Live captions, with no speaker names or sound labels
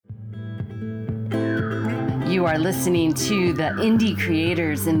You are listening to the Indie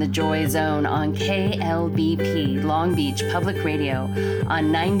Creators in the Joy Zone on KLBP Long Beach Public Radio on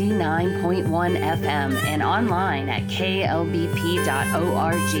 99.1 FM and online at klbp.org.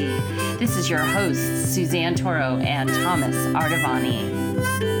 This is your hosts, Suzanne Toro and Thomas Ardavani.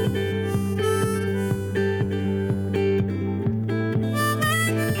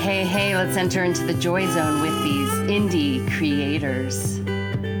 Hey, let's enter into the Joy Zone with these indie creators.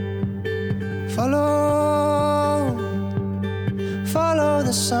 Follow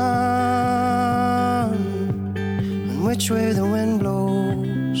the sun and which way the wind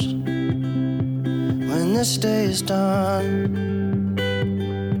blows when this day is done.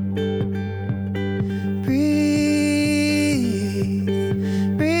 Breathe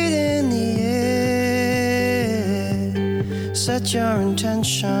in the air, set your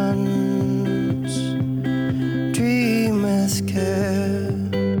intentions, dream with care.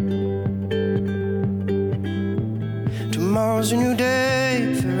 Tomorrow's a new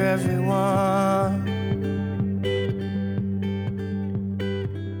day for everyone,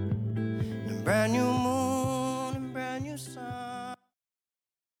 a brand new moon and brand new sun.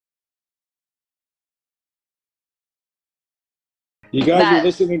 You guys are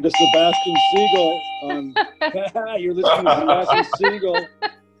listening to Sebastian Siegel on. You're listening to Sebastian Siegel,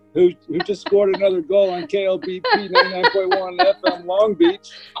 who just scored another goal on KLBP 99.1 FM Long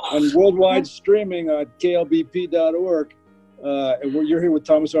Beach and worldwide streaming on klbp.org. And you're here with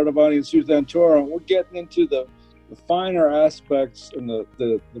Thomas Ardavani and Suzanne Toro. We're getting into the finer aspects and the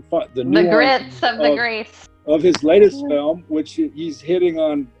grits of the grace of his latest film, which he's hitting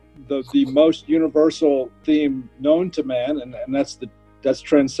on the most universal theme known to man, and that's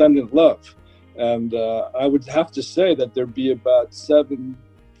transcendent love. And I would have to say that there'd be about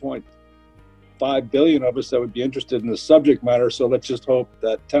 7.5 billion of us that would be interested in the subject matter. So let's just hope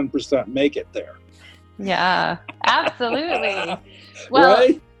that 10% make it there. Yeah, absolutely. Well,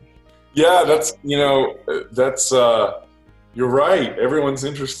 right? Yeah, that's you're right. Everyone's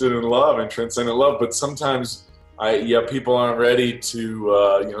interested in love and transcendent love, but sometimes people aren't ready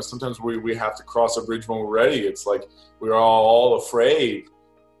to, sometimes we have to cross a bridge when we're ready. It's like we're all afraid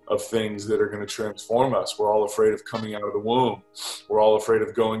of things that are going to transform us. We're all afraid of coming out of the womb. We're all afraid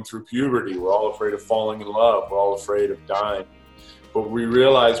of going through puberty. We're all afraid of falling in love. We're all afraid of dying. But we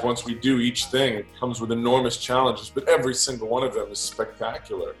realize once we do each thing, it comes with enormous challenges, but every single one of them is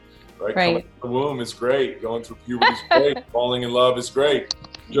spectacular, right? Coming out of the womb is great. Going through puberty is great. Falling in love is great.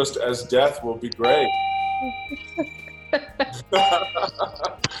 Just as death will be great. Hit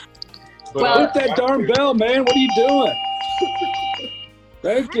that darn bell, man. What are you doing?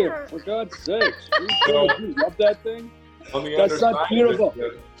 Thank you, for God's sakes. You love that thing? On the That's not beautiful.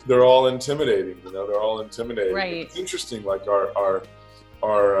 They're all intimidating, they're all intimidating. Right. It's interesting, like our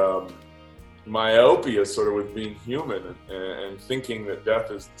myopia sort of with being human and thinking that death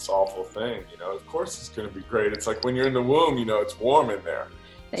is this awful thing, of course it's going to be great. It's like when you're in the womb, it's warm in there.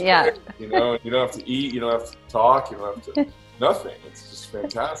 It's great, you don't have to eat, you don't have to talk, you don't have to, nothing. It's just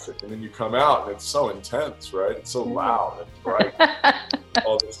fantastic. And then you come out and it's so intense, right? It's so loud and bright,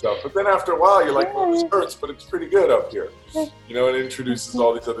 all this stuff. But then after a while, you're like, oh, this hurts, but it's pretty good up here. It introduces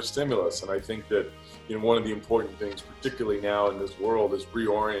all these other stimulus. And I think that, one of the important things, particularly now in this world, is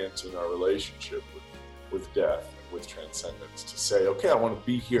reorienting our relationship with death, with transcendence, to say, okay, I want to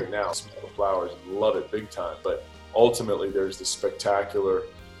be here now, smell the flowers and love it big time. But ultimately, there's this spectacular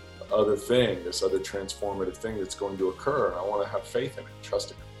other thing, this other transformative thing that's going to occur, and I want to have faith in it,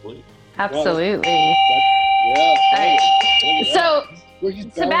 trust it completely. Absolutely. So,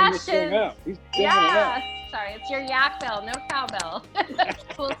 Sebastian, sorry, it's your yak bell, no cowbell.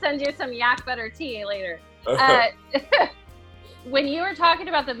 We'll send you some yak butter tea later. When you were talking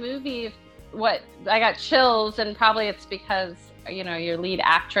about the movie, I got chills, and probably it's because, your lead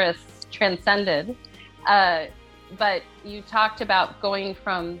actress transcended, but you talked about going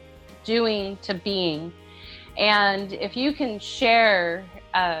from doing to being. And if you can share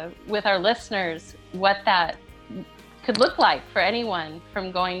with our listeners what that could look like for anyone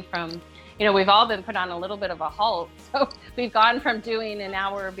from going from, we've all been put on a little bit of a halt. So we've gone from doing and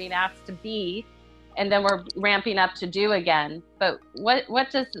now we're being asked to be, and then we're ramping up to do again. But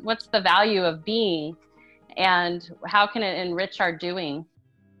what's the value of being, and how can it enrich our doing?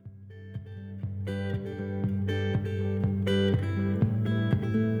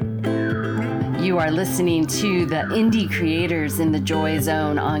 You are listening to the Indie Creators in the Joy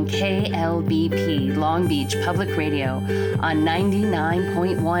Zone on KLBP Long Beach Public Radio on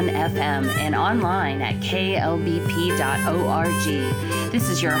 99.1 FM and online at klbp.org. This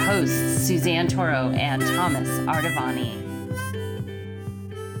is your hosts, Suzanne Toro and Thomas Ardavani.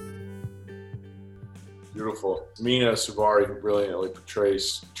 beautiful. Mina Suvari brilliantly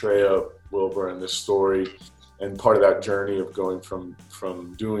portrays Treya Wilbur in this story, and part of that journey of going from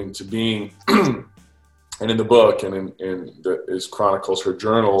doing to being. And in the book, and is chronicles her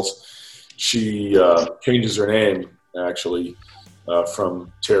journals, she changes her name actually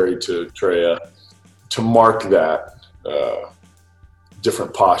from Terry to Treya to mark that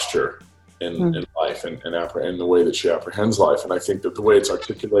different posture in life and the way that she apprehends life. And I think that the way it's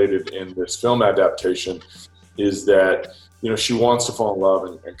articulated in this film adaptation is that, you know, she wants to fall in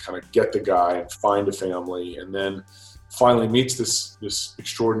love and kind of get the guy and find a family, and then finally meets this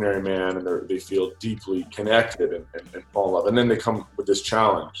extraordinary man, and they feel deeply connected and fall in love. And then they come with this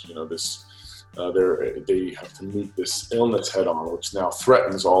challenge, you know, they have to meet this illness head on, which now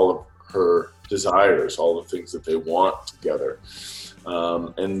threatens all of her desires, all the things that they want together.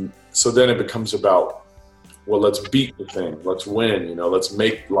 And so then it becomes about, well, let's beat the thing, let's win, you know, let's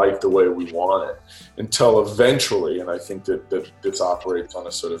make life the way we want it, until eventually, and I think that this operates on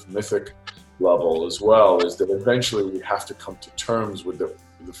a sort of mythic level as well, is that eventually we have to come to terms with the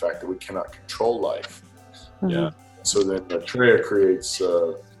fact that we cannot control life. Mm-hmm. Yeah. So then Treya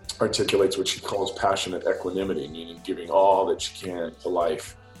articulates what she calls passionate equanimity, meaning giving all that she can to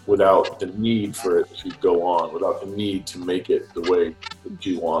life without the need for it to go on, without the need to make it the way that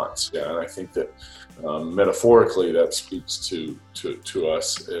she wants. Yeah, and I think that metaphorically that speaks to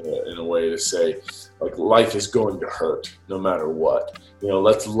us in a way to say, like, life is going to hurt no matter what. You know,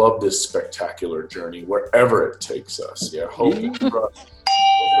 let's love this spectacular journey wherever it takes us. Yeah, hope and trust.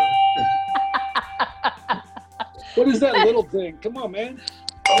 What is that little thing? Come on, man.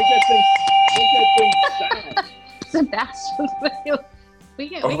 Make that thing sound. Sebastian, we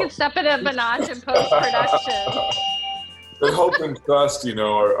can step it up a notch in post-production. But hope and trust, you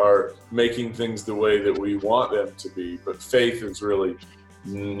know, are making things the way that we want them to be. But faith is really,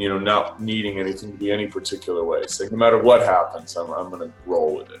 you know, not needing anything to be any particular way. Saying no matter what happens, I'm going to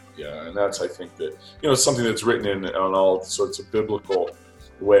roll with it. Yeah, and that's, I think, that, you know, something that's written on all sorts of biblical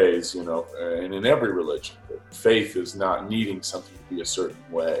ways, you know, and in every religion. Faith is not needing something to be a certain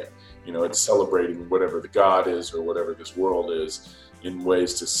way. You know, it's celebrating whatever the God is or whatever this world is, in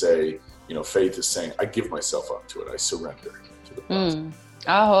ways to say, you know, faith is saying, I give myself up to it. I surrender to the process.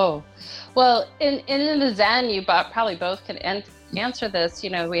 Oh, well, in the Zen, you probably both can answer this. You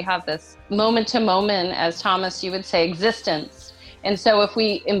know, we have this moment to moment, as Thomas, you would say, existence. And so if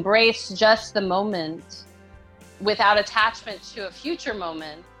we embrace just the moment without attachment to a future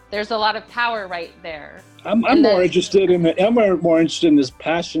moment, there's a lot of power right there. I'm more interested in this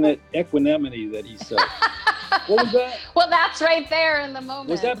passionate equanimity that he said. What was that? Well, that's right there in the moment.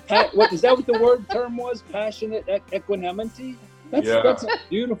 Was that what the word term was? Passionate equanimity? That's a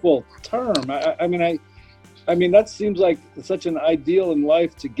beautiful term. I mean that seems like such an ideal in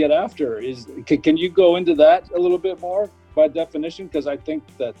life to get after. Can you go into that a little bit more by definition? Because I think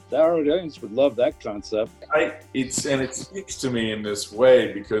that our audience would love that concept. It speaks to me in this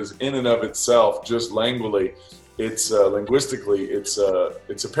way because in and of itself, just linguistically, it's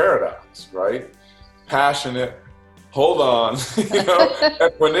a paradox, right? Passionate, hold on, you know,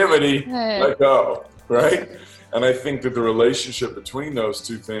 equanimity, let go, right? And I think that the relationship between those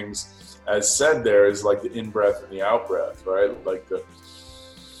two things, as said there, is like the in-breath and the out-breath, right? Like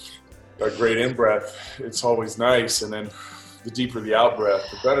a great in-breath, it's always nice, and then the deeper the out-breath,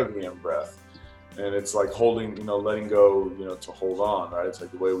 the better the in-breath. And it's like holding, you know, letting go, you know, to hold on, right? It's like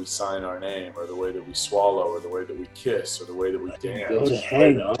the way we sign our name, or the way that we swallow, or the way that we kiss, or the way that we dance.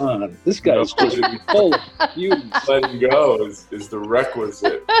 Hang on. This guy's just full of beauty. Letting go is the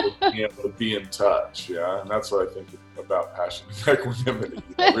requisite of being able to be in touch, yeah? And that's what I think about passionate equanimity.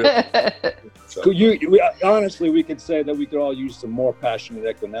 Really. So, honestly, we could say that we could all use some more passionate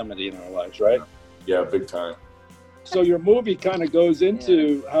equanimity in our lives, right? Yeah, big time. So your movie kind of goes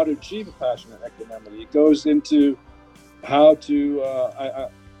into how to achieve a passionate equanimity. It goes into how to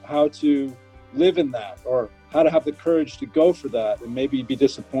live in that, or how to have the courage to go for that, and maybe be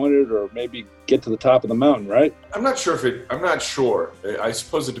disappointed, or maybe get to the top of the mountain. Right? I'm not sure. I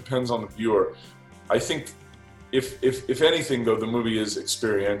suppose it depends on the viewer. I think if anything, though, the movie is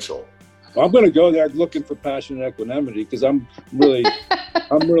experiential. Well, I'm going to go there looking for passionate equanimity because I'm really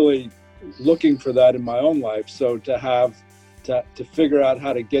looking for that in my own life. So to figure out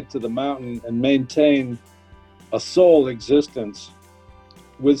how to get to the mountain and maintain a soul existence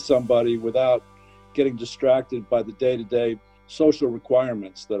with somebody without getting distracted by the day-to-day social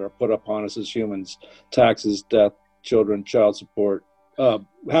requirements that are put upon us as humans: taxes, death, children, child support,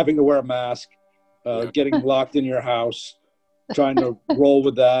 having to wear a mask, getting locked in your house, trying to roll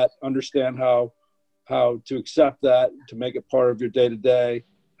with that, understand how to accept that, to make it part of your day-to-day,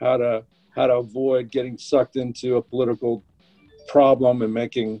 how to how to avoid getting sucked into a political problem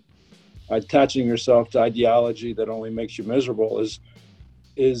and attaching yourself to ideology that only makes you miserable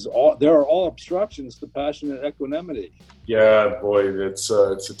there are all obstructions to passionate equanimity. Yeah, boy, it's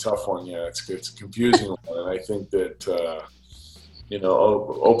a tough one. Yeah, it's a confusing one, and I think that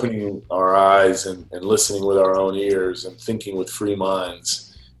opening our eyes and listening with our own ears and thinking with free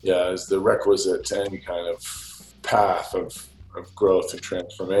minds, is the requisite to any kind of path of growth and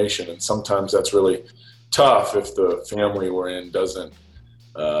transformation. And sometimes that's really tough if the family we're in doesn't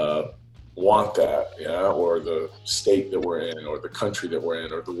want that, or the state that we're in, or the country that we're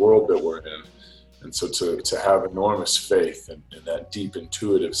in, or the world that we're in. And so to have enormous faith in that deep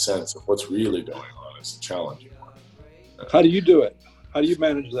intuitive sense of what's really going on is a challenging one. How do you do it? How do you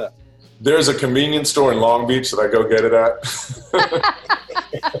manage that? There's a convenience store in Long Beach that I go get it at.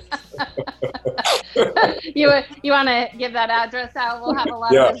 You want to give that address out? We'll have a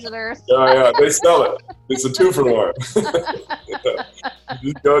lot of visitors. Yeah, they sell it. It's a 2-for-1.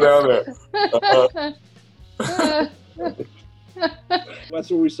 Just go down there. That's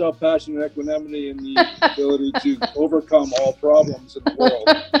where we sell passion and equanimity and the ability to overcome all problems in the world.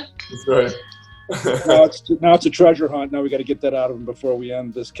 That's right. Now it's a treasure hunt. Now we got to get that out of them before we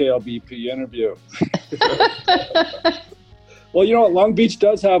end this KLBP interview. Well, Long Beach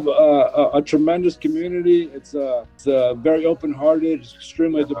does have a tremendous community. It's very open-hearted. It's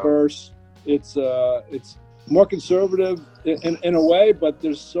extremely diverse. It's more conservative in a way, but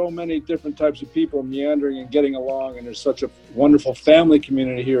there's so many different types of people meandering and getting along, and there's such a wonderful family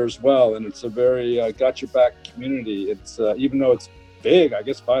community here as well. And it's a very got your back community. It's even though it's big, I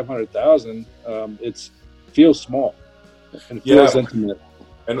guess 500,000, it feels small and it feels intimate.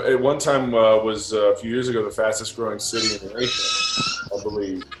 And at one time was a few years ago the fastest growing city in the nation, I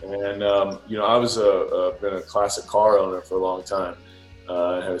believe. And I was been a classic car owner for a long time.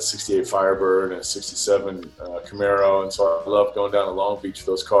 I had a 68 Firebird and a 67 Camaro, and so I love going down to Long Beach with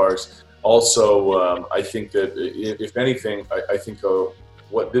those cars. Also, I think that if anything, I think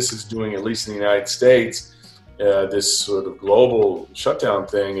what this is doing, at least in the United States, this sort of global shutdown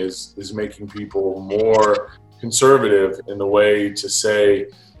thing is making people more conservative in the way to say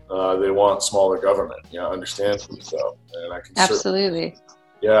they want smaller government. Understandably so. And I can absolutely.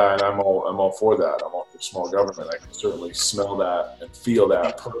 And I'm all for that. I'm all for small government. I can certainly smell that and feel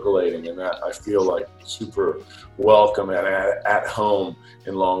that percolating, and that I feel like super welcome and at home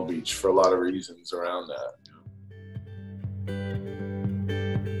in Long Beach for a lot of reasons around that.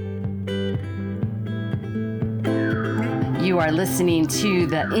 You are listening to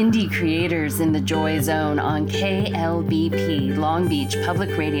the Indie Creators in the Joy Zone on KLBP Long Beach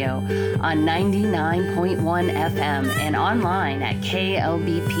Public Radio on 99.1 FM and online at klbp.org.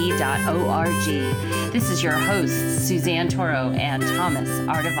 This is your hosts, Suzanne Toro and Thomas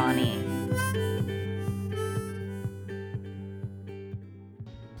Ardavani.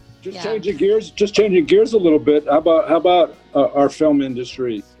 Just changing gears a little bit. How about our film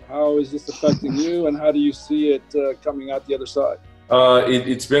industry? How is this affecting you, and how do you see it coming out the other side?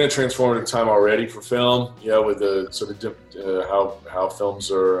 It's been a transformative time already for film, with the sort of how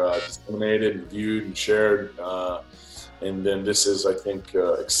films are disseminated and viewed and shared, and then this has, I think,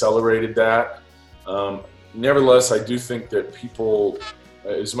 accelerated that. Nevertheless, I do think that people,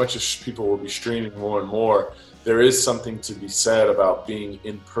 as much as people will be streaming more and more, there is something to be said about being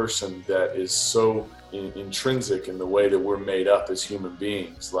in person that is so intrinsic in the way that we're made up as human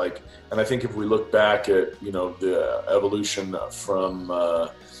beings. And I think if we look back at the evolution from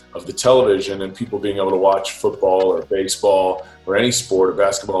of the television and people being able to watch football or baseball or any sport or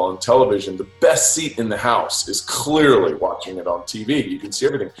basketball on television, the best seat in the house is clearly watching it on TV. You can see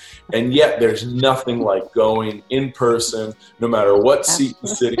everything. And yet there's nothing like going in person, no matter what seat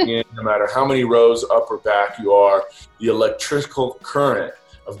you're sitting in, no matter how many rows up or back you are, the electrical current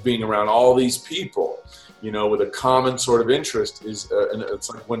of being around all these people, with a common sort of interest is, and it's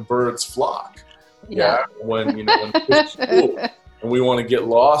like when birds flock. When it's cool. And we want to get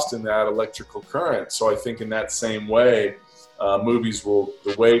lost in that electrical current. So I think in that same way,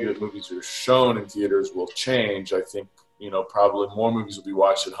 the way that movies are shown in theaters will change. I think, probably more movies will be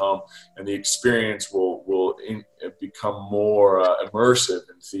watched at home, and the experience will become more immersive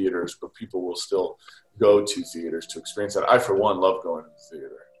in theaters, but people will still go to theaters to experience that. I, for one, love going to the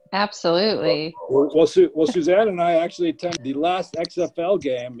theater. Absolutely. Well, Suzanne and I actually attended the last XFL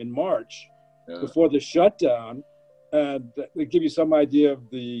game in March before the shutdown. And they give you some idea of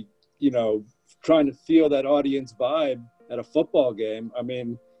the, trying to feel that audience vibe at a football game. I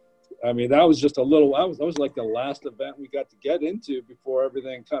mean, that was just that was like the last event we got to get into before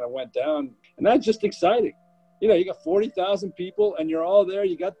everything kind of went down. And that's just exciting. you got 40,000 people and you're all there.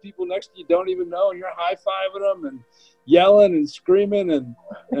 You got people next to you don't even know, and you're high-fiving them and yelling and screaming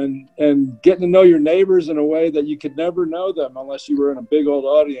and getting to know your neighbors in a way that you could never know them unless you were in a big old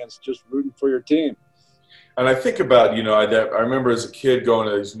audience just rooting for your team. And I think about, I remember as a kid going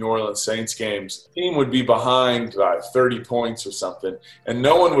to these New Orleans Saints games, the team would be behind 30 points or something, and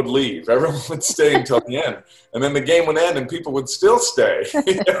no one would leave. Everyone would stay until the end. And then the game would end and people would still stay.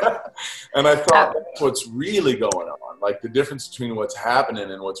 And I thought, that's what's really going on. Like the difference between what's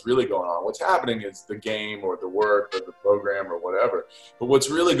happening and what's really going on. What's happening is the game or the work or the program or whatever. But what's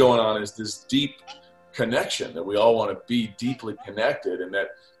really going on is this deep connection that we all want to be deeply connected, and that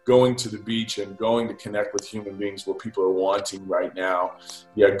going to the beach and going to connect with human beings, what people are wanting right now.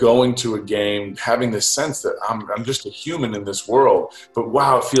 Going to a game, having this sense that I'm just a human in this world, but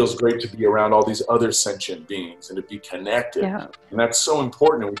wow, it feels great to be around all these other sentient beings and to be connected. Yeah. And that's so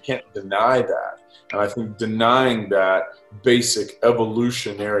important, and we can't deny that. And I think denying that basic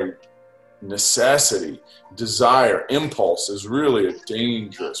evolutionary necessity, desire, impulse is really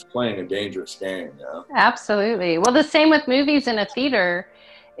playing a dangerous game. Yeah? Absolutely. Well, the same with movies in a theater.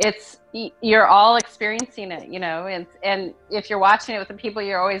 You're all experiencing it, and if you're watching it with the people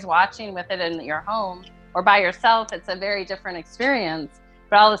you're always watching with it in your home or by yourself, it's a very different experience.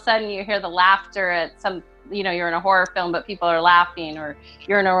 But all of a sudden you hear the laughter at some, you're in a horror film, but people are laughing, or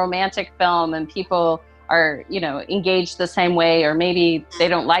you're in a romantic film and people are, engaged the same way, or maybe they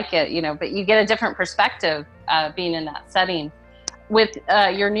don't like it, but you get a different perspective being in that setting. With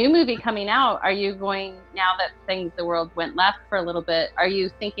your new movie coming out, are you going, now that the world went left for a little bit, are you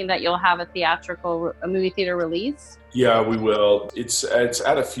thinking that you'll have a movie theater release? Yeah, we will. It's at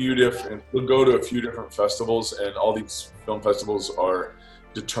we'll go to a few different festivals, and all these film festivals are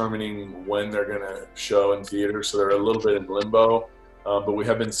determining when they're going to show in theaters, so they're a little bit in limbo. But we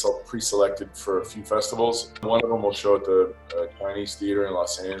have been pre-selected for a few festivals. One of them will show at the Chinese Theater in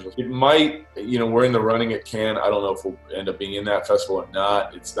Los Angeles. It might, we're in the running at Cannes. I don't know if we'll end up being in that festival or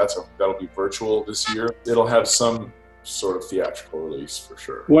not. That'll be virtual this year. It'll have some sort of theatrical release for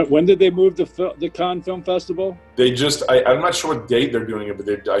sure. When did they move the Cannes Film Festival? They just, I'm not sure what date they're doing it,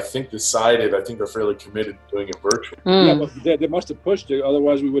 but I think they're fairly committed to doing it virtual. Yeah, but they must have pushed it.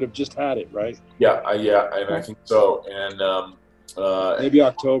 Otherwise we would have just had it, right? Yeah, and I think so. And, maybe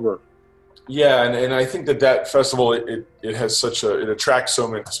October. Yeah, and I think that festival it has it attracts so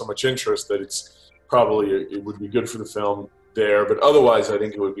much interest that it would be good for the film there. But otherwise, I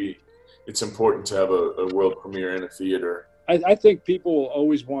think it's important to have a world premiere in a theater. I think people will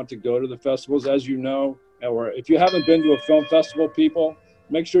always want to go to the festivals, as you know, or if you haven't been to a film festival, people,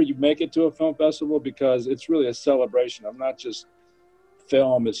 make sure you make it to a film festival, because it's really a celebration of not just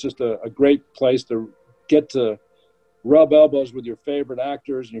film. It's just a great place to get to rub elbows with your favorite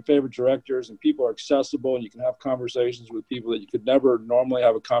actors and your favorite directors, and people are accessible, and you can have conversations with people that you could never normally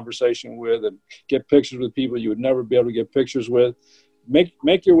have a conversation with, and get pictures with people you would never be able to get pictures with.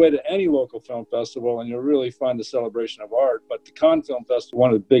 Make your way to any local film festival, and you'll really find the celebration of art. But the Cannes Film Festival,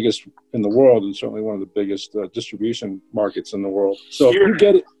 one of the biggest in the world, and certainly one of the biggest distribution markets in the world. So if you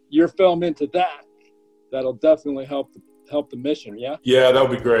get your film into that'll definitely help the mission. Yeah, that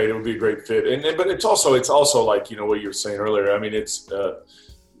would be great. It would be a great fit. But it's also like, what you were saying earlier. I mean, it's the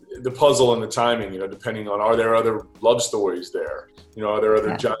puzzle and the timing, depending on, are there other love stories there? Are there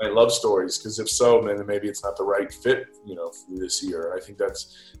other giant love stories? Because if so, then maybe it's not the right fit, for this year. I think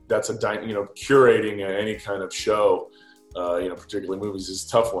that's curating any kind of show, particularly movies, is a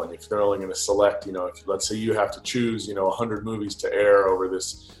tough one. If they're only going to select, if let's say you have to choose, 100 movies to air over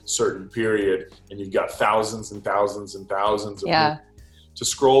this certain period, and you've got thousands and thousands and thousands of movies to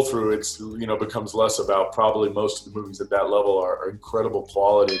scroll through, it's, becomes less about, probably most of the movies at that level are incredible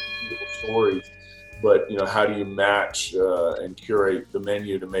quality, beautiful stories. But, how do you match and curate the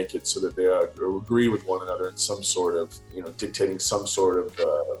menu to make it so that they agree with one another in some sort of, dictating some sort of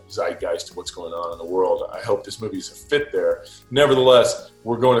zeitgeist to what's going on in the world. I hope this movie is a fit there. Nevertheless,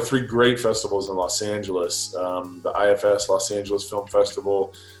 we're going to 3 great festivals in Los Angeles. The IFS Los Angeles Film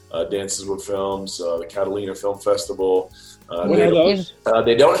Festival, Dances with Films, the Catalina Film Festival. What are those? I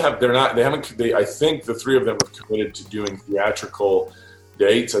think the 3 of them have committed to doing theatrical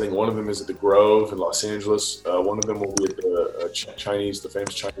dates. I think one of them is at the Grove in Los Angeles. One of them will be at the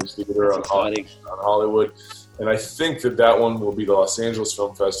famous Chinese Theater on Hollywood. And I think that one will be the Los Angeles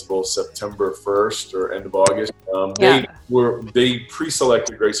Film Festival, September 1st or end of August. They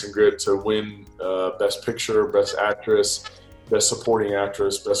pre-selected Grace and Grit to win Best Picture, Best Actress, Best Supporting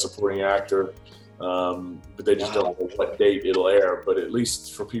Actress, Best Supporting Actor. but they just don't know what date it'll air. But at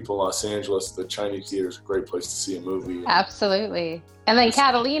least for people in Los Angeles, the Chinese theater is a great place to see a movie. Absolutely. And then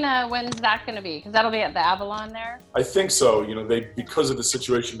Catalina, when's that going to be? Because that'll be at the Avalon there. I think so. Because of the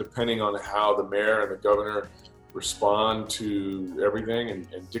situation, depending on how the mayor and the governor respond to everything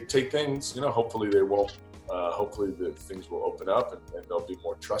and dictate things, hopefully they won't. Hopefully the things will open up and they'll be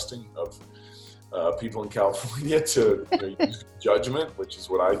more trusting of people in California to use judgment, which is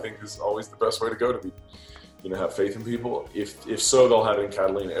what I think is always the best way to go, to be, have faith in people. If so, they'll have it in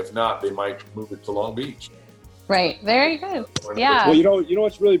Catalina. If not, they might move it to Long Beach. Right. Very good. Yeah. Well, you know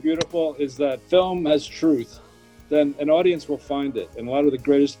what's really beautiful is that film has truth. Then an audience will find it. And a lot of the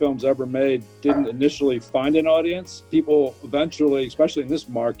greatest films ever made didn't initially find an audience. People eventually, especially in this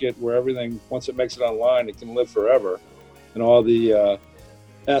market where everything, once it makes it online, it can live forever. And all the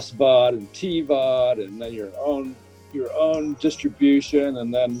SVOD and TVOD, and then your own distribution,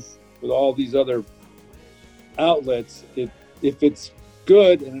 and then with all these other outlets, if it's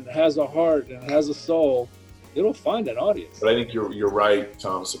good and it has a heart and it has a soul, it'll find an audience. But I think you're right,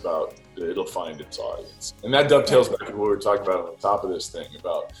 Thomas, about it'll find its audience. And that dovetails back to what we were talking about on the top of this thing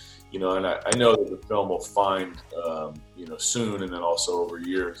about, and I know that the film will find, soon, and then also over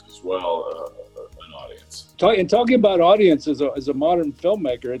years as well, an audience. Talking about audience as a modern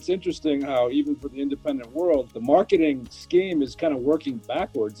filmmaker, it's interesting how even for the independent world, the marketing scheme is kind of working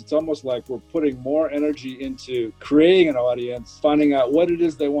backwards. It's almost like we're putting more energy into creating an audience, finding out what it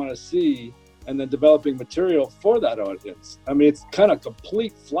is they want to see, and then developing material for that audience. I mean, it's kind of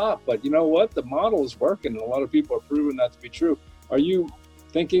complete flop, but you know what? The model is working, and a lot of people are proving that to be true. Are you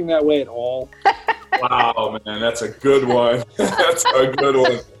thinking that way at all? Wow, man, that's a good one. That's a good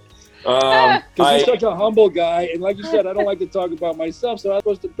one. Because you're such a humble guy, and like you said, I don't like to talk about myself, so I'm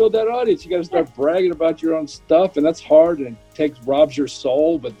supposed to build that audience. You got to start bragging about your own stuff, and that's hard, and it robs your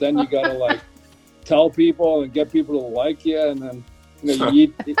soul, but then you got to tell people and get people to like you, and then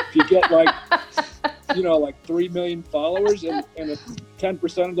if you get like 3 million followers, and if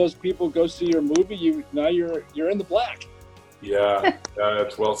 10% of those people go see your movie, you're in the black. Yeah,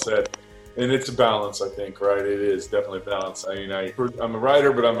 that's well said. And it's a balance, I think, right? It is definitely a balance. I mean, I'm a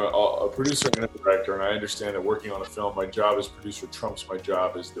writer, but I'm a producer and a director, and I understand that working on a film, my job as producer trumps my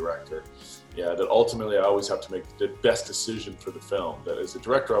job as director. Yeah, that ultimately I always have to make the best decision for the film. That as a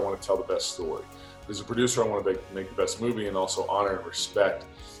director, I want to tell the best story. As a producer, I want to make the best movie and also honor and respect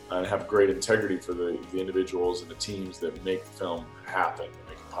and have great integrity for the individuals and the teams that make the film happen,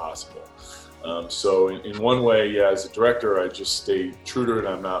 make it possible. So in one way, as a director, I just stay true to it.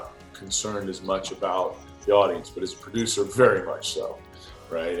 I'm not concerned as much about the audience, but as a producer, very much so,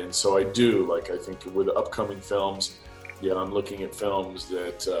 right? And so I do, I think with upcoming films, I'm looking at films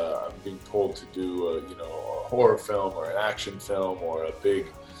that I'm being told to do, a horror film or an action film or a big,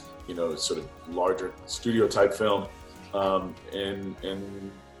 sort of larger studio type film,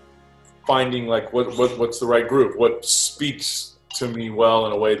 and finding what's the right group, what speaks to me well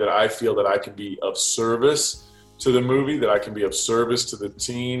in a way that I feel that I can be of service to the movie, that I can be of service to the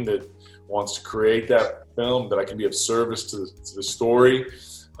team that wants to create that film, that I can be of service to the story,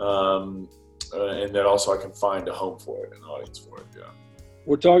 and that also I can find a home for it, an audience for it. Yeah.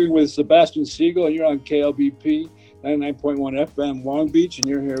 We're talking with Sebastian Siegel, and you're on KLBP 99.1 FM Long Beach, and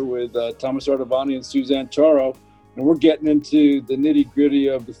you're here with Thomas Artavani and Suzanne Toro, and we're getting into the nitty-gritty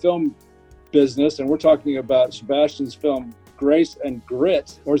of the film business, and we're talking about Sebastian's film Grace and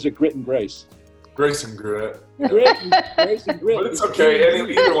Grit, or is it Grit and Grace? Grace and Grit. Grace and Grit. But it's okay,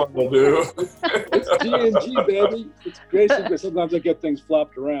 either one will do. It's G&G, baby. It's Grace and Grit. Sometimes I get things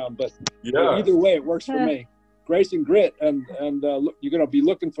flopped around, but either way, it works for me. Grace and Grit, and you're going to be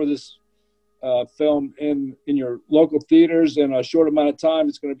looking for this film in your local theaters in a short amount of time.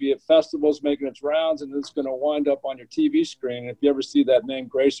 It's going to be at festivals making its rounds, and it's going to wind up on your TV screen. And if you ever see that name,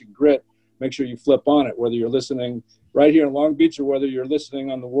 Grace and Grit, make sure you flip on it, whether you're listening right here in Long Beach or whether you're listening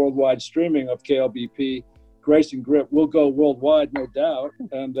on the worldwide streaming of KLBP. Grace and Grit will go worldwide, no doubt.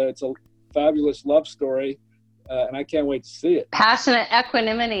 And it's a fabulous love story, and I can't wait to see it. Passionate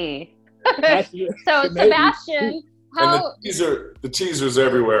equanimity. So, Sebastian, and the teaser's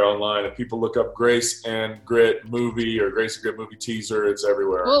everywhere online. If people look up Grace and Grit movie or Grace and Grit movie teaser, it's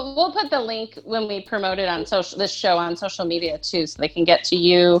everywhere. We'll put the link when we promote it on this show on social media too, so they can get to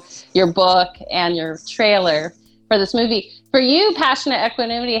you, your book, and your trailer for this movie. For you, Passionate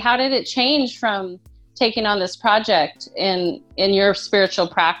Equanimity, how did it change from taking on this project in your spiritual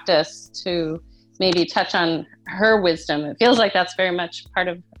practice to maybe touch on her wisdom? It feels like that's very much part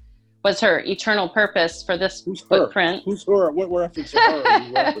of was her eternal purpose for this footprint. Who's her? What reference to her are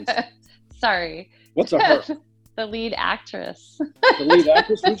you referencing? Sorry. What's a her? the lead actress. The lead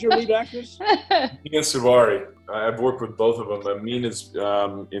actress? Who's your lead actress? Mena Suvari. I've worked with both of them. Mena's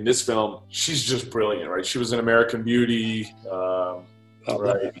in this film, she's just brilliant, right? She was in American Beauty,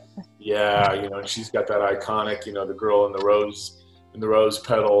 right? Yeah, you know, she's got that iconic, you know, the girl in the rose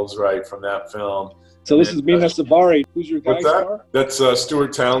petals, right, from that film. So this is Mena Suvari. Who's your guy star? That's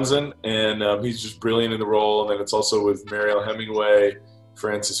Stuart Townsend, and he's just brilliant in the role. And then it's also with Mariel Hemingway,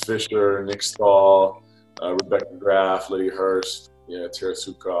 Frances Fisher, Nick Stahl, Rebecca Graff, Lydia Hurst, Tara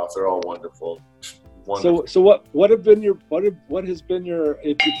Sukoff. They're all wonderful. So what has been your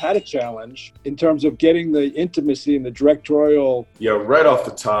if you've had a challenge in terms of getting the intimacy and the directorial? Yeah, right off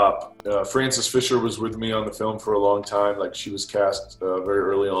the top, Frances Fisher was with me on the film for a long time. Like, she was cast very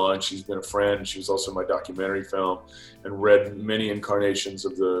early on. She's been a friend. She was also in my documentary film and read many incarnations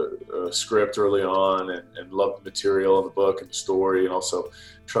of the script early on and loved the material and the book and the story, and also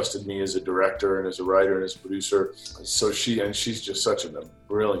trusted me as a director and as a writer and as a producer. So she's just such a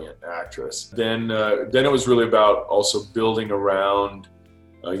brilliant actress. Then it was really about also building around,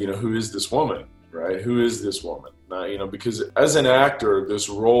 who is this woman, right? Who is this woman? Because as an actor, this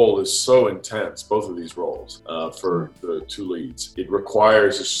role is so intense, both of these roles for the two leads. It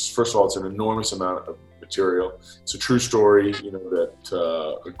requires, first of all, it's an enormous amount of material. It's a true story,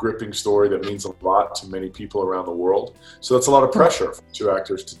 a gripping story that means a lot to many people around the world. So that's a lot of pressure for two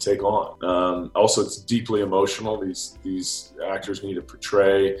actors to take on. Also, it's deeply emotional. These actors need to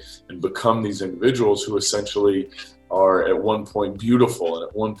portray and become these individuals who essentially are at one point beautiful, and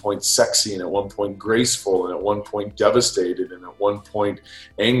at one point sexy, and at one point graceful, and at one point devastated, and at one point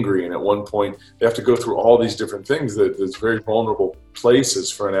angry, and at one point they have to go through all these different things. There's very vulnerable places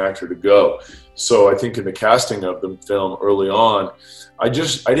for an actor to go. So I think in the casting of the film early on, I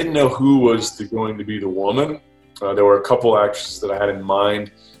didn't know who was going to be the woman. There were a couple actresses that I had in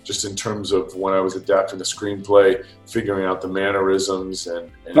mind, just in terms of when I was adapting the screenplay, figuring out the mannerisms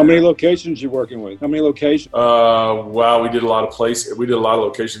and how many locations you working with? How many locations? Wow, we did a lot of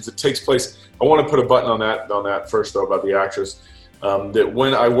locations. It takes place. I want to put a button on that first, though, about the actress. That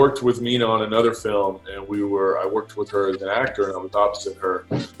when I worked with Mena on another film, and I worked with her as an actor, and I was opposite her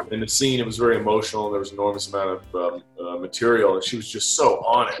in the scene. It was very emotional, and there was an enormous amount of material, and she was just so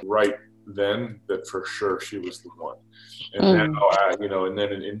on it right then that for sure she was the one. And now, and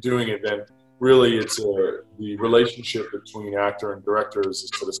then in doing it, then really it's the relationship between actor and director is a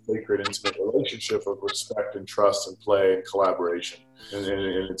sort of sacred, intimate relationship of respect and trust and play and collaboration. And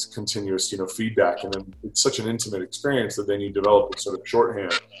it's continuous, feedback. And then it's such an intimate experience that then you develop a sort of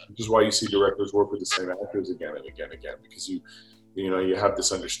shorthand, which is why you see directors work with the same actors again and again and again, because you have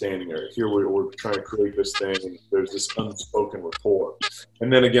this understanding, or here we're trying to create this thing, and there's this unspoken rapport.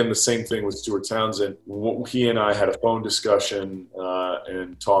 And then again, the same thing with Stuart Townsend. He and I had a phone discussion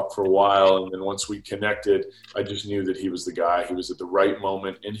and talked for a while, and then once we connected, I just knew that he was the guy. He was at the right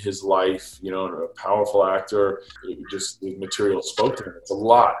moment in his life, a powerful actor. The material spoke to him. It's a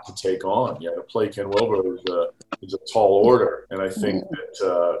lot to take on. To play Ken Wilber is a tall order, and I think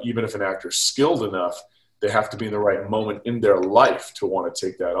that even if an actor's skilled enough, they have to be in the right moment in their life to want to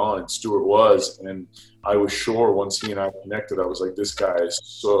take that on. And Stuart was, and I was sure once he and I connected, I was like, this guy is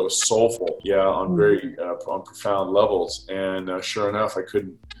so soulful, on very on profound levels. And sure enough, I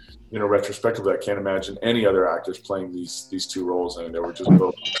couldn't, retrospectively, I can't imagine any other actors playing these two roles, and they were just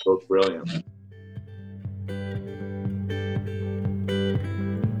both brilliant.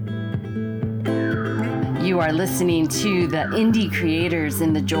 You are listening to the Indie Creators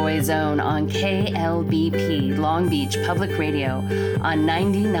in the Joy Zone on KLBP Long Beach Public Radio on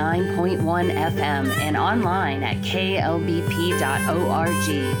 99.1 FM and online at klbp.org.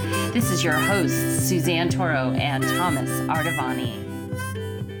 This is your hosts, Suzanne Toro and Thomas Ardavani.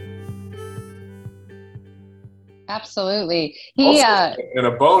 Absolutely. And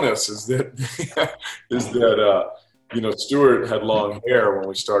a bonus is that Stuart had long hair when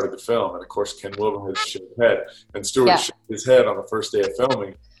we started the film, and of course Ken Wilber had a shaved head, and Stuart shaved his head on the first day of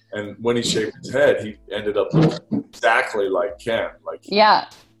filming, and when he shaved his head, he ended up looking exactly like Ken.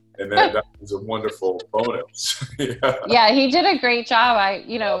 And that was a wonderful bonus. Yeah, he did a great job.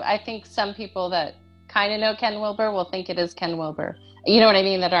 I think some people that kind of know Ken Wilber will think it is Ken Wilber. You know what I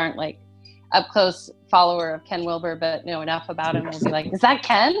mean? That aren't like up close follower of Ken Wilber, but know enough about him will be like, is that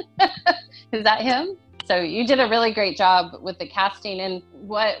Ken? Is that him? So you did a really great job with the casting. And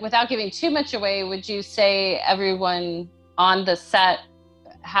without giving too much away, would you say everyone on the set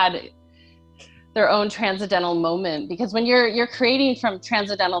had their own transcendental moment? Because when you're creating from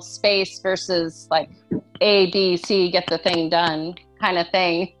transcendental space versus like A, B, C, get the thing done kind of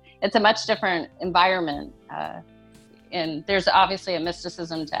thing, it's a much different environment. and there's obviously a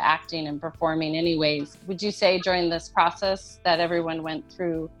mysticism to acting and performing anyways. Would you say during this process that everyone went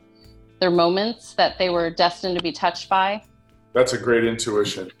through their moments that they were destined to be touched by? That's a great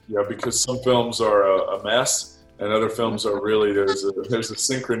intuition. Yeah, because some films are a mess, and other films are really there's a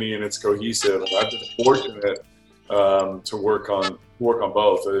synchrony and it's cohesive. And I've been fortunate to work on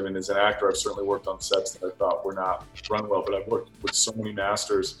both. I mean, as an actor, I've certainly worked on sets that I thought were not run well, but I've worked with so many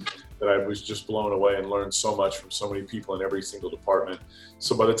masters that I was just blown away and learned so much from so many people in every single department.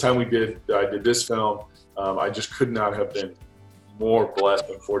 So by the time I did this film, I just could not have been more blessed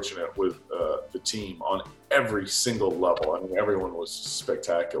and fortunate with the team on every single level. I mean, everyone was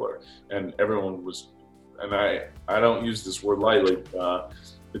spectacular, and everyone was, and I don't use this word lightly,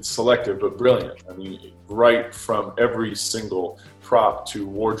 it's selective but brilliant. I mean, right from every single prop to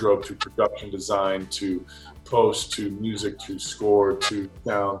wardrobe to production design to post to music to score to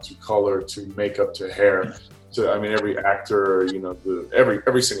sound to color to makeup to hair to, I mean, every actor, you know,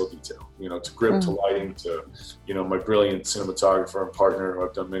 every single detail, you know, to grip to lighting to, you know, my brilliant cinematographer and partner who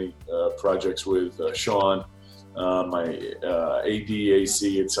I've done many projects with, Sean, my AD,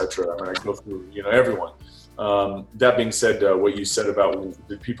 AC, etc. I mean, I go through, you know, everyone. That being said, what you said about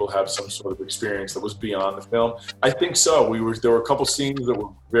did people have some sort of experience that was beyond the film? I think so. There were a couple scenes that were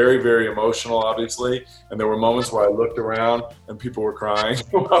very, very emotional, obviously, and there were moments where I looked around and people were crying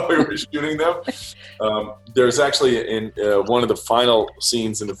while we were shooting them. There's actually in one of the final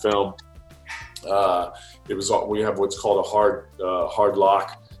scenes in the film, we have what's called a hard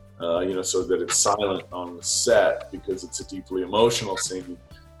lock, you know, so that it's silent on the set because it's a deeply emotional scene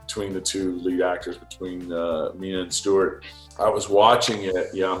between the two lead actors, between Mina and Stuart. I was watching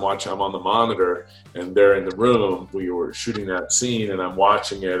it. Yeah, I'm on the monitor, and they're in the room. We were shooting that scene, and I'm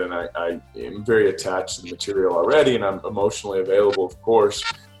watching it, and I am very attached to the material already, and I'm emotionally available, of course.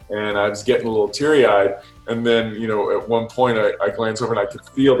 And I was getting a little teary-eyed, and then, you know, at one point I glanced over and I could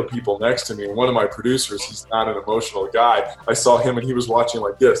feel the people next to me. And one of my producers, he's not an emotional guy, I saw him and he was watching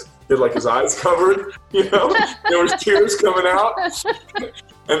like this. He had like his eyes covered, you know, there was tears coming out.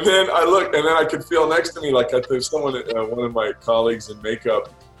 And then I looked, and then I could feel next to me, like there's someone, one of my colleagues in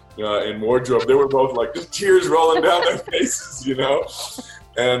makeup and wardrobe, they were both like just tears rolling down their faces, you know.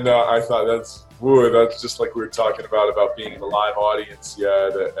 And I thought that's just like we were talking about being in a live audience, at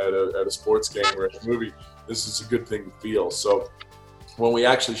a sports game or at a movie. This is a good thing to feel. So when we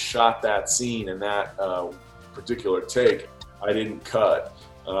actually shot that scene and that particular take, I didn't cut.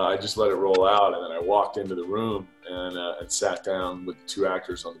 I just let it roll out, and then I walked into the room and sat down with the two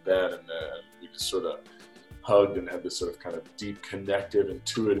actors on the bed, and we just sort of hugged and had this sort of kind of deep, connective,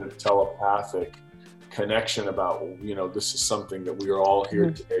 intuitive, telepathic connection about, you know, this is something that we are all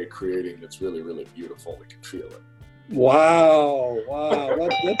here today creating that's really, really beautiful. We can feel it. Wow.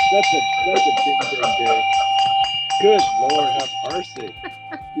 That's a big. Good Lord, have mercy.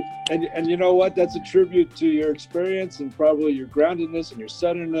 And you know what? That's a tribute to your experience and probably your groundedness and your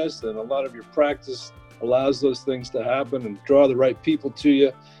centeredness, and a lot of your practice allows those things to happen and draw the right people to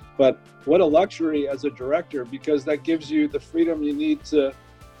you. But what a luxury as a director, because that gives you the freedom you need to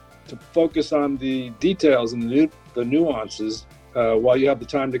focus on the details and the nuances while you have the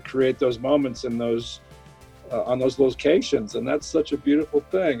time to create those moments in those on those locations. And that's such a beautiful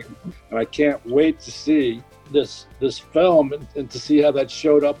thing. And I can't wait to see this film and to see how that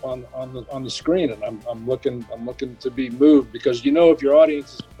showed up on the screen. And I'm looking to be moved, because, you know, if your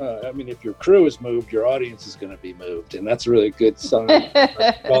audience if your crew is moved, your audience is going to be moved, and that's a really good sign of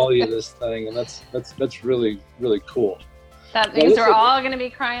the quality of this thing. And that's really, really cool. That means we're all going to be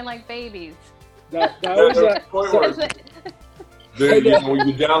crying like babies. You download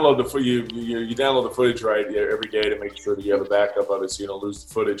the footage right every day to make sure that you have a backup of it so you don't lose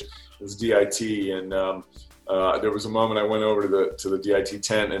the footage. It's DIT, and there was a moment I went over to the DIT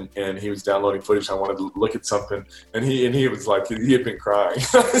tent, and he was downloading footage. I wanted to look at something, and he was like, he had been crying.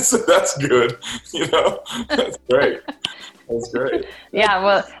 So that's good, you know. That's great. That's great. Yeah,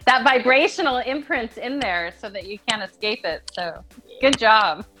 well, that vibrational imprint's in there so that you can't escape it. So good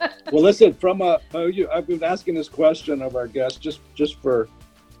job. Well, listen, I've been asking this question of our guests just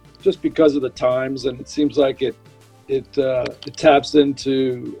because of the times, and it seems like it taps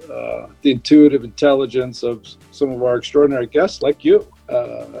into the intuitive intelligence of some of our extraordinary guests like you.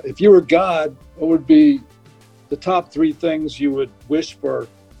 If you were God, what would be the top 3 things you would wish for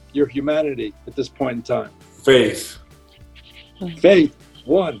your humanity at this point in time? Faith.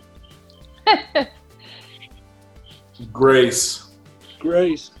 1. Grace.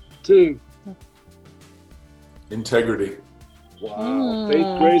 2. Integrity. Wow.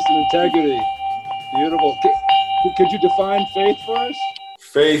 Faith, grace, and integrity. Beautiful. Could you define faith for us?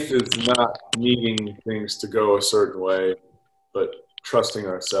 faith is not needing things to go a certain way, but trusting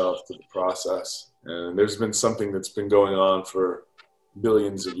ourselves to the process. And there's been something that's been going on for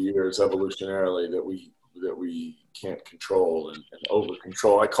billions of years evolutionarily that we can't control and over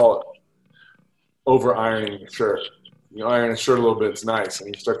control. I call it over ironing a shirt. You iron a shirt a little bit, it's nice,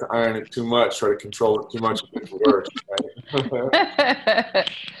 and you start to iron it too much, try to control it too much, it gets worse.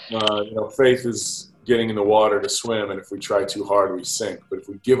 Right? Faith is getting in the water to swim, and if we try too hard, we sink. But if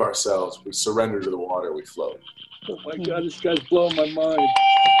we give ourselves, we surrender to the water, we float. Oh my God, this guy's blowing my mind.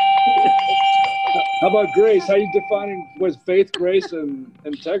 How about grace? How are you defining faith, grace, and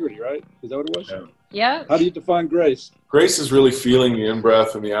integrity, right? Is that what it was? Yeah. How do you define grace? Grace is really feeling the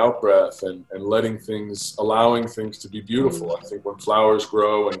in-breath and the out-breath and allowing things to be beautiful. I think when flowers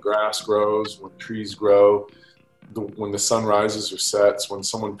grow and grass grows, when trees grow, when the sun rises or sets, when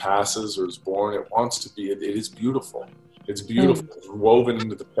someone passes or is born, it wants to be, it is beautiful. It's beautiful. It's woven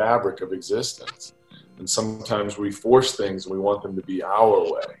into the fabric of existence. And sometimes we force things and we want them to be our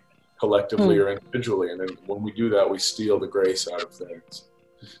way, collectively or individually. And then when we do that, we steal the grace out of things.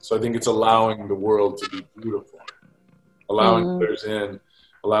 So I think it's allowing the world to be beautiful, allowing others in,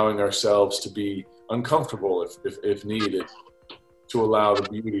 allowing ourselves to be uncomfortable if needed, to allow the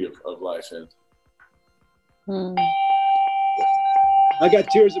beauty of life in. I got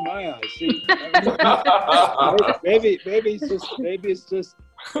tears in my eyes. See, maybe it's just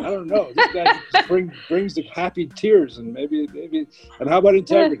I don't know. This guy just brings the happy tears, and maybe. And how about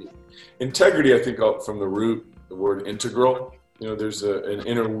integrity? Integrity, I think, from the root, the word integral. There's an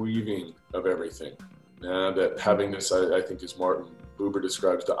interweaving of everything. That having this, I think, as Martin Buber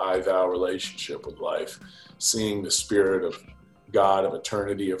describes, the I-thou relationship with life, seeing the spirit of God, of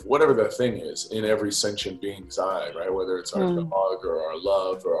eternity, of whatever that thing is, in every sentient being's eye, right? Whether it's our dog or our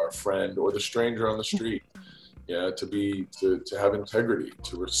love or our friend or the stranger on the street. To have integrity,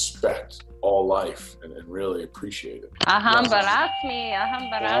 to respect all life and really appreciate it. Aham Barasmi.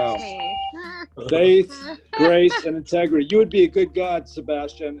 Faith, grace, and integrity. You would be a good God,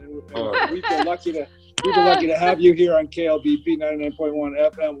 Sebastian, and we've been lucky to have you here on KLBP 99.1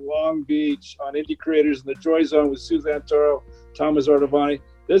 FM Long Beach on Indie Creators in the Joy Zone with Suzanne Toro, Thomas Ortavani.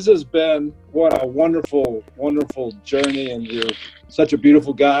 This has been what a wonderful, wonderful journey, and you're such a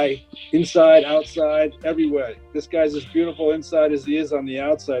beautiful guy, inside, outside, everywhere. This guy's as beautiful inside as he is on the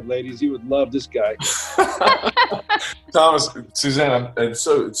outside, ladies. You would love this guy. Thomas, Suzanne, it's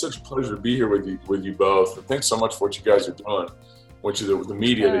such a pleasure to be here with you both. And thanks so much for what you guys are doing, the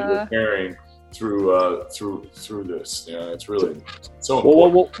media that you're carrying through this. It's really so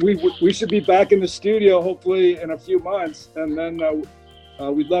important. Well, we should be back in the studio hopefully in a few months, and then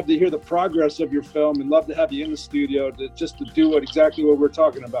we'd love to hear the progress of your film and love to have you in the studio to do exactly what we're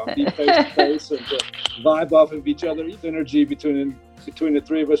talking about, be face to face and to vibe off of each other. Energy between the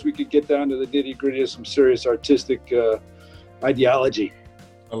three of us, we could get down to the nitty gritty of some serious artistic ideology.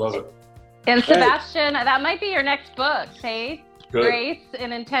 I love it. And Sebastian, that might be your next book, Faith, Grace,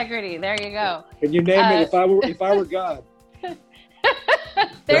 and Integrity. There you go. Can you name it if I were God?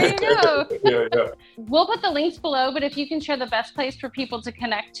 There you go. Yeah. We'll put the links below, but if you can share the best place for people to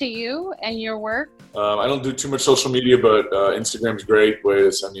connect to you and your work. I don't do too much social media, but Instagram's a great way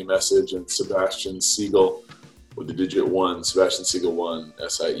to send me a message. And Sebastian Siegel with the digit 1, Sebastian Siegel 1,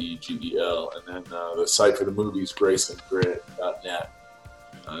 SIEGEL. And then the site for the movie is graceandgrit.net.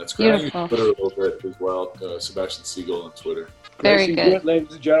 It's great. I use Twitter a little bit as well, Sebastian Siegel on Twitter. Very good. Grit,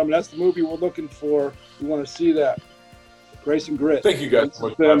 ladies and gentlemen, that's the movie we're looking for. We want to see that. Grace and Grit. Thank you, guys.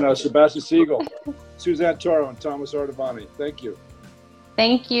 It's been Sebastian Siegel, Suzanne Toro, and Thomas Ortavani. Thank you.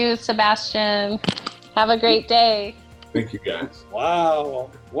 Thank you, Sebastian. Have a great day. Thank you, guys. Wow,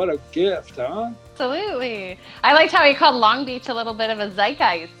 what a gift, huh? Absolutely. I liked how he called Long Beach a little bit of a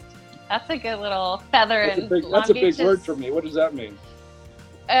zeitgeist. That's a good little feather. That's a big word for me. What does that mean?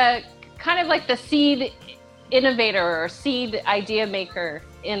 Kind of like the seed innovator or seed idea maker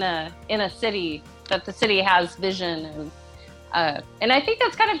in a city, that the city has vision. And I think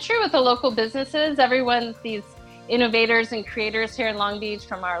that's kind of true with the local businesses. Everyone's these innovators and creators here in Long Beach,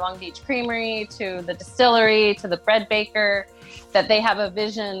 from our Long Beach Creamery to the distillery to the bread baker, that they have a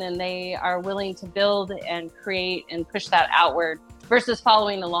vision and they are willing to build and create and push that outward versus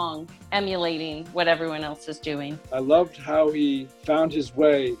following along, emulating what everyone else is doing. I loved how he found his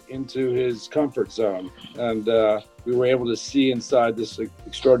way into his comfort zone, and we were able to see inside this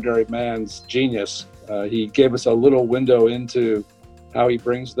extraordinary man's genius. He gave us a little window into how he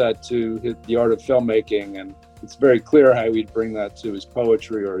brings that to the art of filmmaking, and it's very clear how he'd bring that to his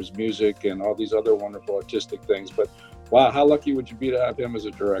poetry or his music and all these other wonderful artistic things. But wow, how lucky would you be to have him as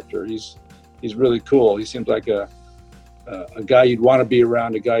a director? He's really cool. He seems like a a guy you'd want to be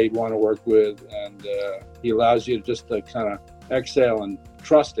around, a guy you'd want to work with, and he allows you just to kind of exhale and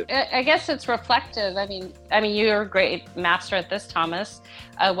trust it. I guess it's reflective. I mean, you're a great master at this, Thomas,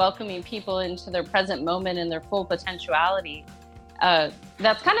 welcoming people into their present moment and their full potentiality.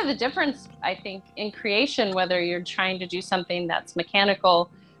 That's kind of the difference, I think, in creation, whether you're trying to do something that's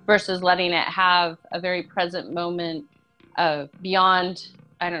mechanical versus letting it have a very present moment beyond,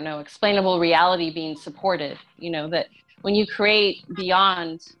 I don't know, explainable reality being supported. That when you create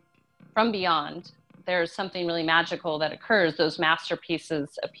from beyond, there's something really magical that occurs. Those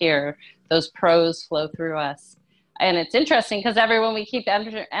masterpieces appear, those prose flow through us. And it's interesting because everyone we keep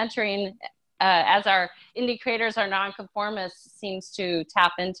entering as our indie creators, our nonconformists, seems to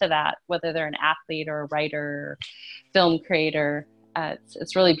tap into that, whether they're an athlete or a writer or film creator.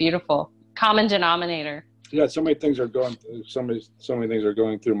 It's really beautiful. Common denominator. Yeah, so many things are going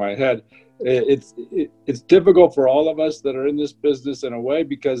through my head. It's difficult for all of us that are in this business in a way,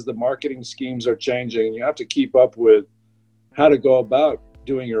 because the marketing schemes are changing and you have to keep up with how to go about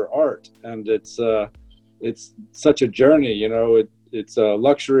doing your art. And it's such a journey, it's a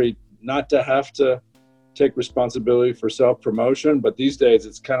luxury not to have to take responsibility for self-promotion, but these days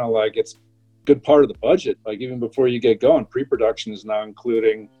it's kind of like it's a good part of the budget. Like even before you get going, pre-production is now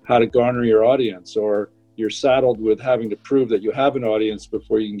including how to garner your audience, or you're saddled with having to prove that you have an audience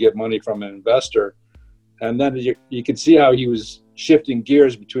before you can get money from an investor. And then you can see how he was shifting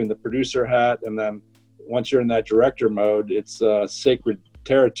gears between the producer hat, and then once you're in that director mode, it's sacred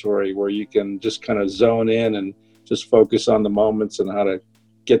territory where you can just kind of zone in and just focus on the moments and how to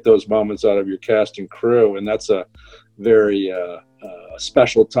get those moments out of your cast and crew. And that's a very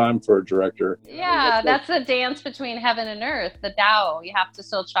special time for a director. Yeah, that's the dance between heaven and earth, the Tao. You have to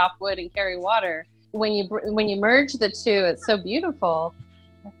still chop wood and carry water. When you merge the two, it's so beautiful,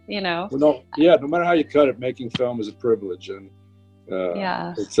 Well, no matter how you cut it, making film is a privilege, and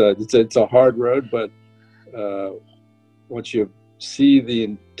it's a hard road. But once you see the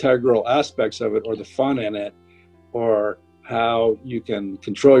integral aspects of it, or the fun in it, or how you can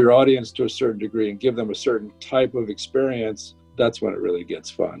control your audience to a certain degree and give them a certain type of experience, that's when it really gets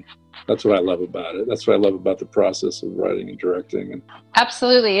fun. That's what I love about it. That's what I love about the process of writing and directing.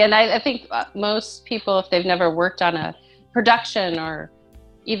 Absolutely. And I think most people, if they've never worked on a production or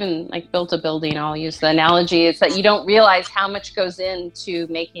even like built a building, I'll use the analogy, is that you don't realize how much goes into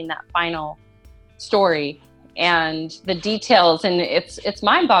making that final story and the details. And it's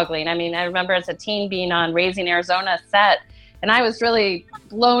mind-boggling. I mean, I remember as a teen being on Raising Arizona set, and I was really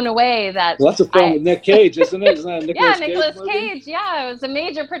blown away that... Well, that's a film with Nick Cage, isn't it? Isn't that a Nicolas Cage Nicolas movie? Cage. Yeah, it was a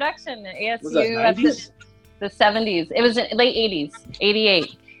major production at ASU. Was that 90s? The 70s. It was in late 80s,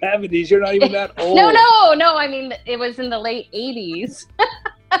 88. 70s, you're not even that old. No, I mean, it was in the late 80s.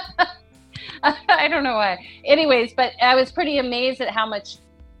 I don't know why. Anyways, but I was pretty amazed at how much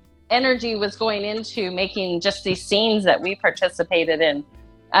energy was going into making just these scenes that we participated in.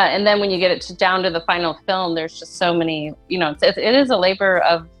 And then when you get it down to the final film, there's just so many, it is a labor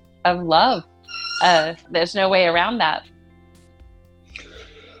of love. There's no way around that.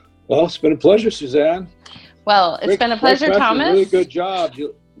 Well, it's been a pleasure, Suzanne. Well, it's been a pleasure, Thomas. Really good job.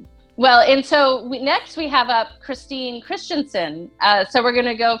 Well, and so next we have up Christine Christensen. So we're going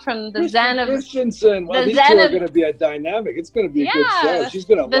to go from the Zen of... Christensen. Well, these two are going to be a dynamic. It's going to be a good show. She's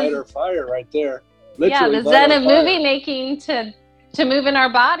going to light her fire right there. Literally the Zen of movie making to move in our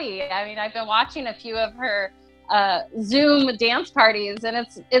body. I mean, I've been watching a few of her Zoom dance parties, and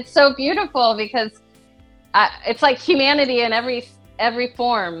it's so beautiful because it's like humanity in every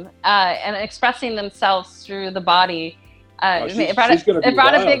form and expressing themselves through the body. It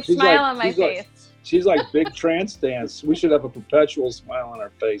brought a big smile on my face. She's like big trance dance. We should have a perpetual smile on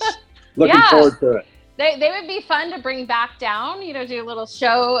our face. Looking forward to it. They would be fun to bring back down, do a little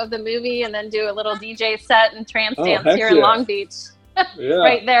show of the movie and then do a little DJ set and trance dance here in Long Beach.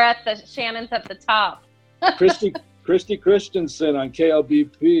 Right there at the Shannon's at the top. Christy Christensen on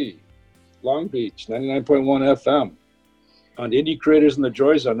KLBP, Long Beach, 99.1 FM on Indie Creators in the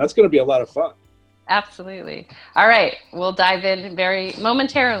Joy Zone. That's going to be a lot of fun. Absolutely. All right. We'll dive in very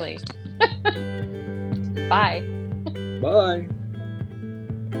momentarily. Bye. Bye.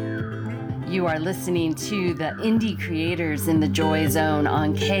 You are listening to the Indie Creators in the Joy Zone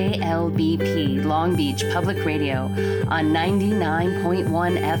on KLBP, Long Beach Public Radio on 99.1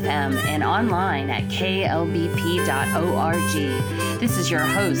 FM and online at klbp.org. This is your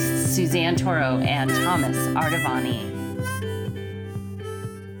hosts, Suzanne Toro and Thomas Ardavani.